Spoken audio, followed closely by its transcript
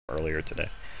earlier today.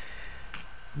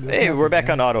 There's Hey, we're nothing back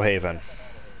there. on Auto Haven.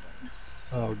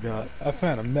 Oh god, I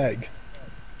found a Meg.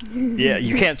 Yeah,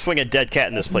 you can't swing a dead cat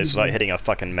in this That's me, place without dude. hitting a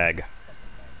fucking Meg.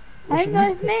 What's I your know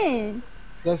name? it's me.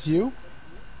 That's you?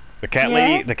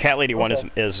 Yeah. The cat lady one Okay.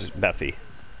 is Bethy.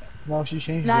 No, she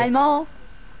changed it. Nimo.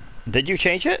 Did you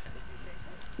change it?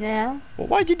 Yeah. Well,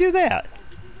 why'd you do that?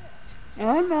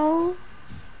 I know.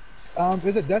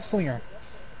 Is it Deathslinger?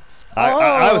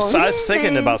 I was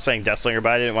thinking Easy. about saying Deathslinger,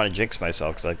 but I didn't want to jinx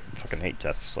myself because I fucking hate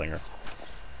Deathslinger.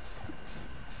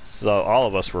 So all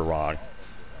of us were wrong.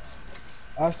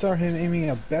 I started aiming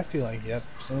at Bethy like, yep,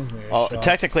 someone's gonna get Well, shot.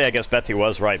 technically, I guess Bethy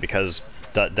was right because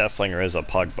Deathslinger is a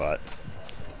pug butt.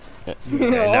 And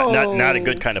not a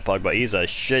good Oh. kind of pug butt. He's a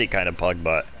shitty kind of pug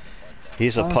butt.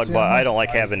 He's a pug Honestly, butt I'm I not don't like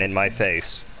buying having in my Deathslinger.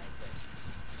 face.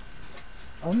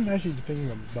 I'm actually thinking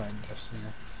of buying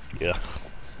Deathslinger. Yeah.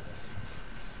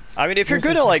 I mean, if you're What's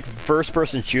good the at like system?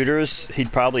 first-person shooters,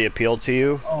 he'd probably appeal to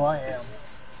you. Oh, I am.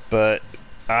 But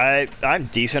I'm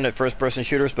decent at first-person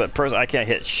shooters, but I can't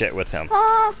hit shit with him.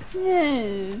 Fuck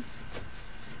you.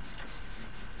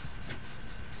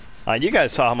 You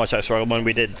guys saw how much I struggled when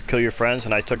we did Kill Your Friends,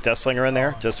 and I took Deathslinger in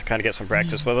there Oh, just to kind of get some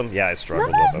practice with him. Yeah, I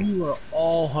struggled with him. we were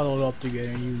all huddled up together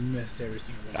and you missed every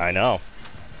single one. I know.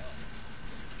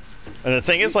 And the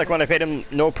thing is, like, when I paid him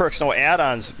no perks, no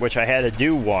add-ons, which I had to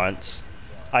do once,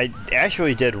 I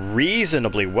actually did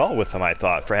reasonably well with him, I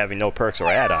thought, for having no perks or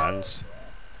add-ons.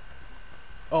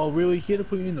 Oh, really? He had to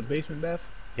put you in the basement, Beth?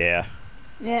 Yeah.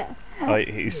 Yeah. Oh,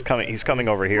 he's coming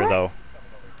over here, though.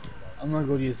 I'm gonna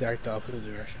go the exact opposite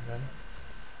direction then.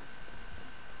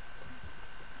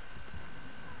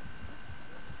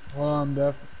 Hold on,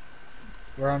 Beth.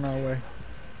 We're on our way.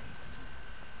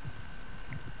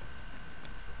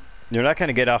 You're not going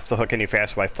to get off the hook any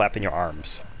faster by flapping your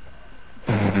arms.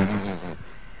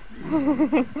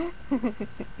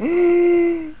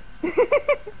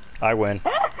 I win.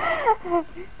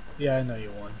 Yeah, I know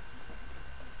you won.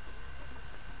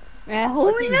 Yeah,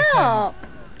 hurry up.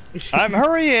 I'm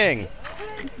hurrying!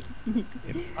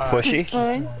 Pushy.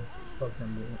 Fine.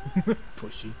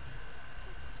 Pushy.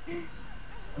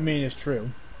 I mean, it's true.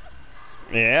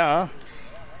 Yeah.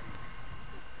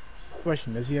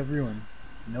 Question, does he have ruin?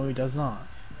 No, he does not.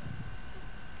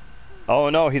 Oh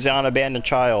no, he's an abandoned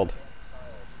child.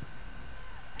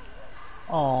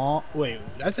 Aw, wait,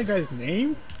 that's the guy's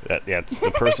name? That's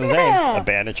the person's name.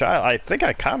 Abandoned child. I think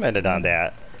I commented on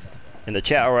that in the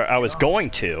chat, or I was going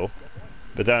to,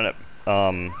 but then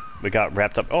we got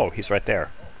wrapped up. Oh, he's right there.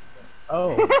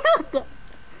 Oh.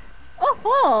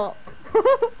 Oh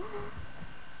fuck.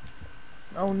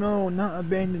 Oh no, not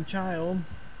abandoned child.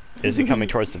 Is he coming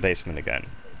towards the basement again?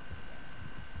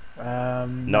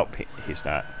 Nope, he's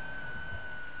not.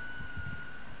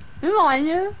 Who are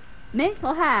you? Me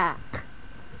or Hack?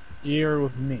 You're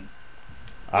with me.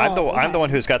 I'm okay. the one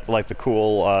who's got the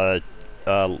cool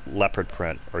leopard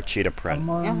print or cheetah print. I'm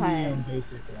on Okay. the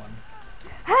basic one.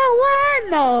 How I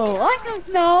know? I don't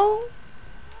know.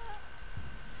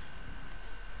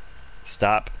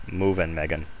 Stop moving,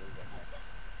 Megan.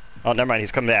 Oh, never mind.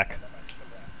 He's coming back.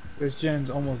 This gen's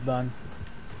almost done.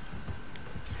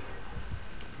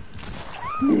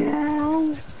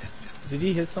 No. Did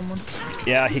he hit someone?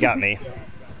 Yeah, he got me.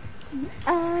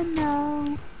 Oh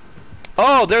no.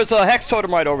 Oh, there's a hex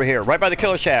totem right over here, right by the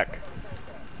killer shack.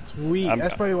 Sweet,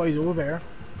 that's probably why he's over there.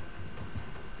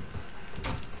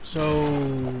 So,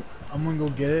 I'm gonna go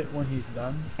get it when he's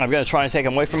done. I'm gonna try and take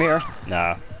him away from here.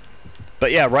 Nah.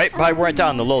 But yeah, right by where I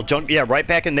down the little jungle. Yeah, right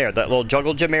back in there, that little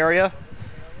jungle gym area.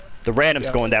 The random's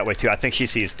going that way too. I think she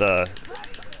sees the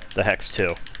hex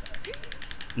too.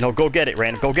 No, go get it,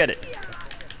 random. Go get it.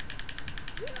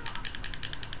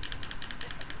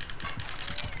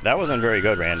 That wasn't very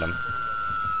good, random.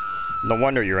 No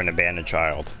wonder you're an abandoned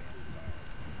child.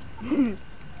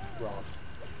 Rough.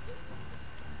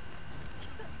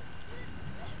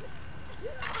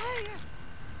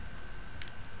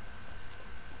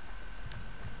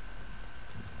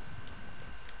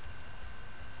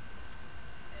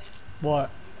 What?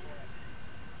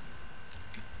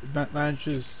 The match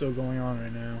is still going on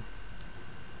right now.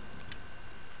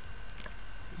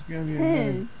 It's gonna be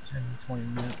another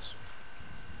 10-20 minutes.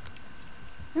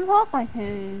 Who walk by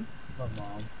who? My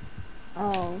mom.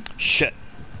 Oh. Shit.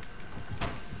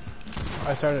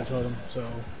 I started to him, so.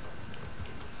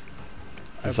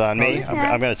 It's on me.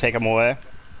 I'm gonna take him away.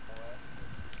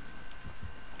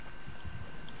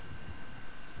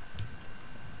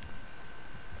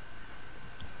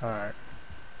 Alright.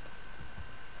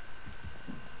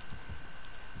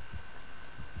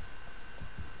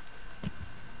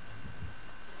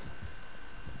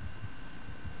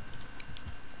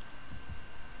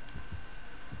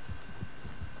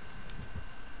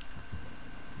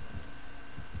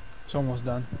 It's almost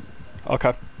done.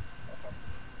 Okay.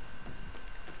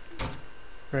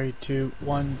 3, 2,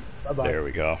 1. Bye-bye. There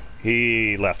we go.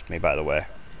 He left me, by the way.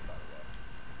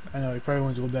 I know, he probably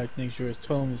wants to go back to make sure his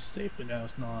phone is safe, but now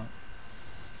it's not.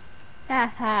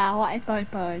 Haha, what is my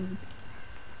phone?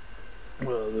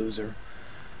 What a loser.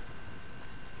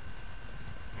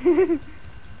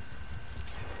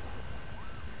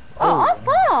 Oh,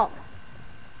 fuck!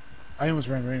 I almost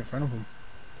ran right in front of him.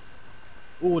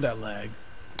 Ooh, that lag.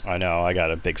 I know, I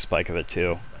got a big spike of it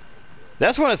too.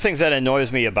 That's one of the things that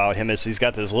annoys me about him is he's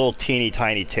got this little teeny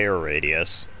tiny terror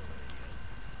radius.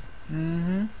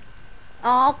 Mm-hmm.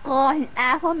 Oh god, he's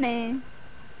after me.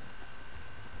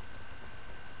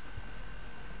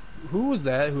 Who was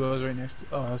that? Who I was right next to?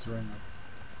 Oh, that's right now.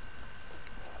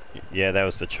 Yeah, that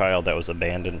was the child that was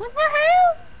abandoned. What the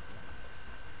hell?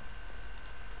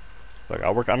 Look,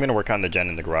 I'm gonna work on the gen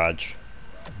in the garage.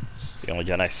 It's the only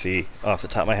gen I see off the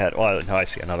top of my head. Oh, no, I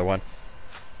see another one.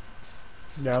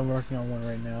 Yeah, I'm working on one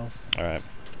right now. Alright.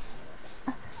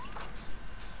 I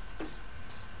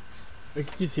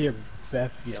could just hear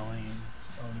Beth yelling.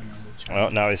 Oh, no, the Oh,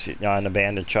 child. now I see an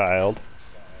abandoned child.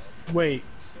 Wait.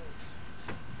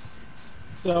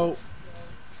 So,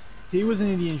 he was an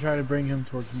Indian trying to bring him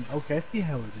towards me. Okay, I see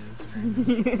how it is.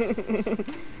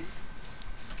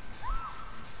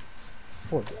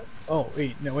 Poor Beth. Oh,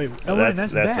 wait, no, wait. No,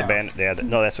 that's Beth. abandoned. Yeah,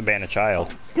 no, that's abandoned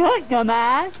child. Good,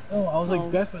 dumbass. Oh, I was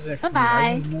like, Beth was next to me. Bye-bye.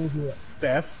 I didn't know who.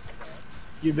 Beth,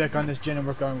 you back on this gen and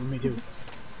work on it with me too.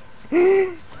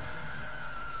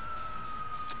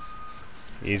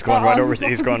 He's going right over.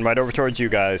 He's going right over towards you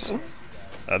guys.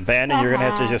 Abandoned. You're gonna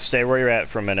have to just stay where you're at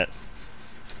for a minute.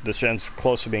 This gen's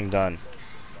close to being done.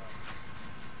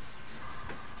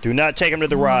 Do not take him to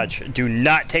the garage. Do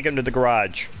not take him to the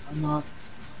garage. I'm not.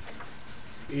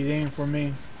 He's aiming for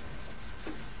me.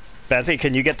 Bethy,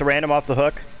 can you get the random off the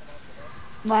hook?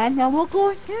 Man, I will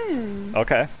go too.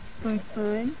 Okay.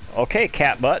 Good. Okay,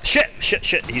 cat butt. Shit, shit,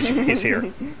 shit. He's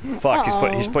here.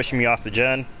 Fuck. He's pushing me off the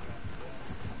gen.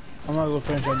 I'm not gonna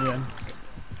finish on the end.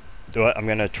 Do it. I'm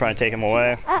gonna try and take him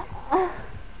away.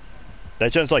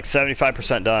 That gen's like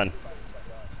 75% done.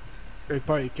 He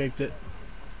probably kicked it.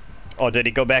 Oh, did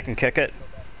he go back and kick it?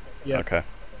 Yeah. Okay.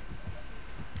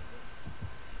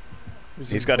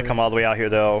 He's got to come all the way out here,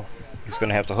 though. He's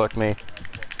gonna have to hook me.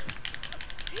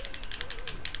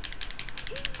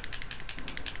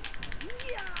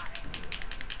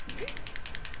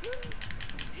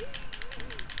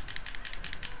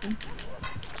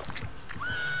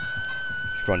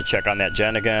 He's going to check on that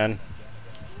gen again.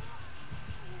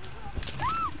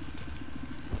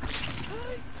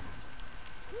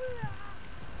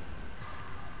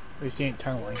 At least he ain't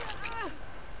tunneling.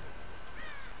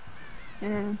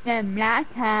 Then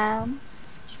last time.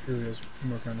 Screw this.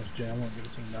 I'm working on this gen. I won't get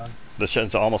this thing done. The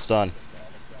gen's almost done.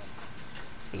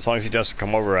 As long as he doesn't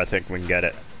come over, I think we can get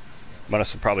it.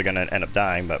 Munus is probably going to end up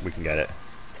dying, but we can get it.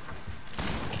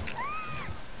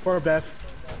 Poor Beth.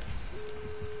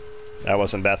 That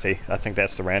wasn't Bethy. I think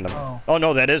that's the random. Oh. Oh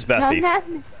no, that is Bethy. No,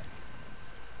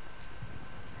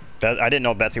 I didn't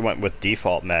know Bethy went with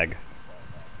default Meg.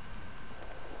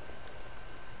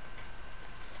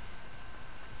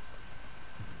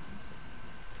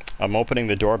 I'm opening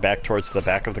the door back towards the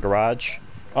back of the garage.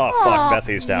 Oh fuck,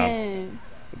 Bethy's down.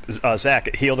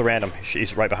 Zach, heal the random.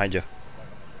 She's right behind you.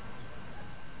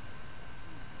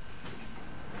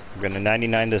 I'm gonna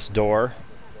 99 this door.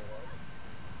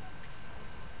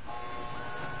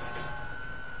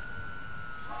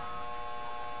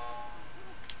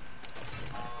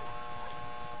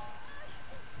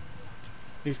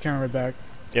 He's coming right back.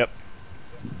 Yep.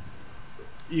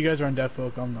 You guys are on death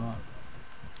folk, I'm not.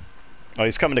 Oh,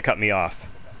 he's coming to cut me off.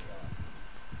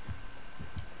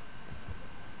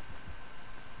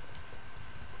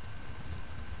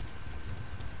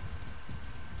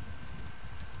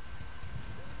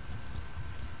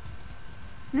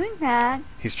 Doing that.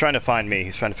 He's trying to find me.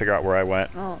 He's trying to figure out where I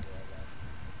went. Oh.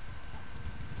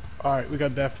 Alright, we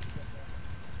got Beth.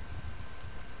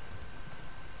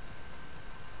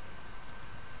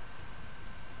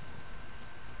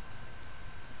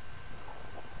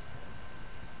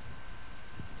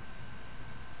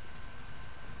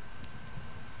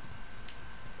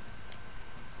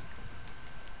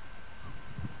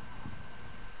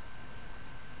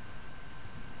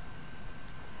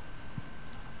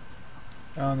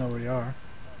 I don't know where you are.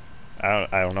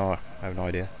 I don't know. I have no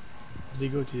idea. Did he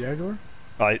go to the other door?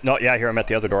 No, yeah, here I'm at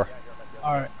the other door.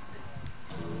 Alright.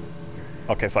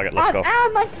 Okay, fuck it, let's go.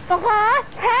 My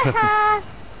fucker.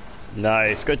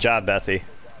 Nice, good job, Bethy.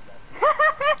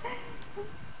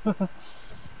 Oh,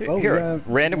 Here, yeah,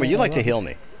 Random, would you like to heal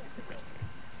me?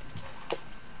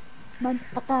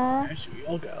 Motherfucker. Actually, we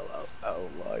all got out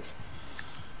alive.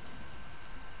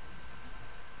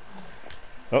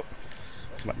 Oh,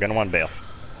 gonna want bail.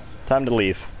 Time to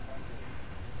leave.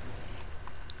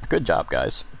 Good job,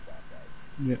 guys.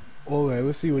 Yeah. Alright,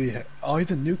 let's see what he had. Oh,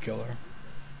 he's a new killer.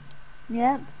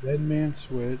 Yep. Dead Man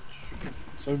Switch.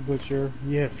 Sub Butcher.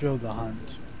 He had Thrill the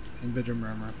Hunt. And Bitter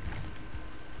Murmur.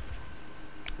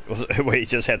 Wait, he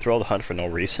just had Thrill the Hunt for no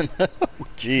reason?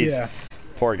 Jeez. Yeah.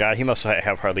 Poor guy, he must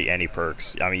have hardly any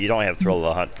perks. I mean, you don't have Thrill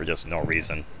the Hunt for just no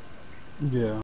reason. Yeah.